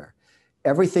everywhere.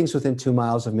 Everything's within 2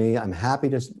 miles of me. I'm happy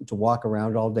to walk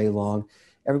around all day long.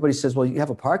 Everybody says, well, you have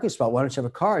a parking spot. Why don't you have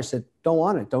a car? I said, don't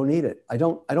want it. Don't need it. I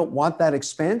don't want that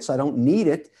expense. I don't need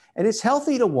it. And it's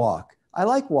healthy to walk. I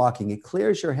like walking. It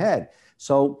clears your head.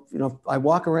 So, I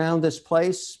walk around this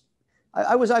place.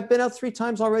 I've been out 3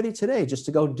 times already today just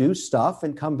to go do stuff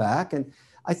and come back. And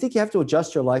I think you have to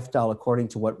adjust your lifestyle according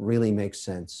to what really makes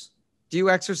sense. Do you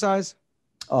exercise?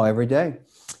 Oh, every day.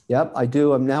 Yep, I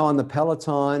do. I'm now on the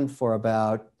Peloton for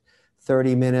about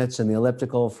 30 minutes and the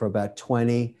elliptical for about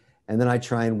 20. And then I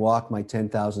try and walk my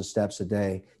 10,000 steps a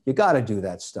day. You got to do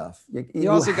that stuff. You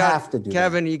also have to do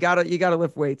Kevin, that. you got to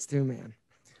lift weights too, man.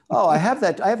 Oh, I have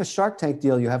that. I have a Shark Tank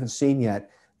deal you haven't seen yet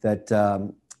that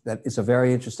is a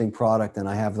very interesting product. And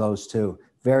I have those too.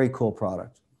 Very cool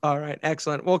product. All right.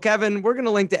 Excellent. Well, Kevin, we're going to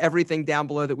link to everything down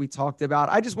below that we talked about.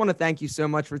 I just want to thank you so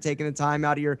much for taking the time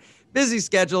out of your busy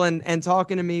schedule and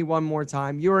talking to me one more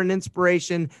time. You're an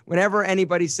inspiration. Whenever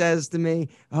anybody says to me,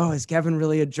 oh, is Kevin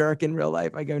really a jerk in real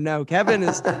life? I go, no, Kevin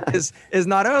is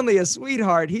not only a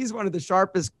sweetheart, he's one of the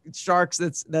sharpest sharks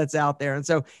that's out there. And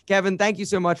so, Kevin, thank you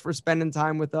so much for spending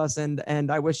time with us.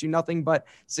 And I wish you nothing but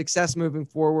success moving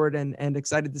forward and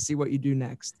excited to see what you do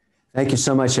next. Thank you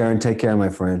so much, Aaron. Take care, my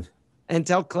friend. And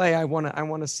tell Clay I want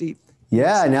a seat.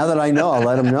 Yeah, now that I know, I'll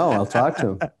let him know. I'll talk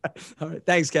to him. All right.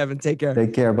 Thanks, Kevin. Take care.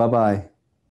 Take care. Bye-bye.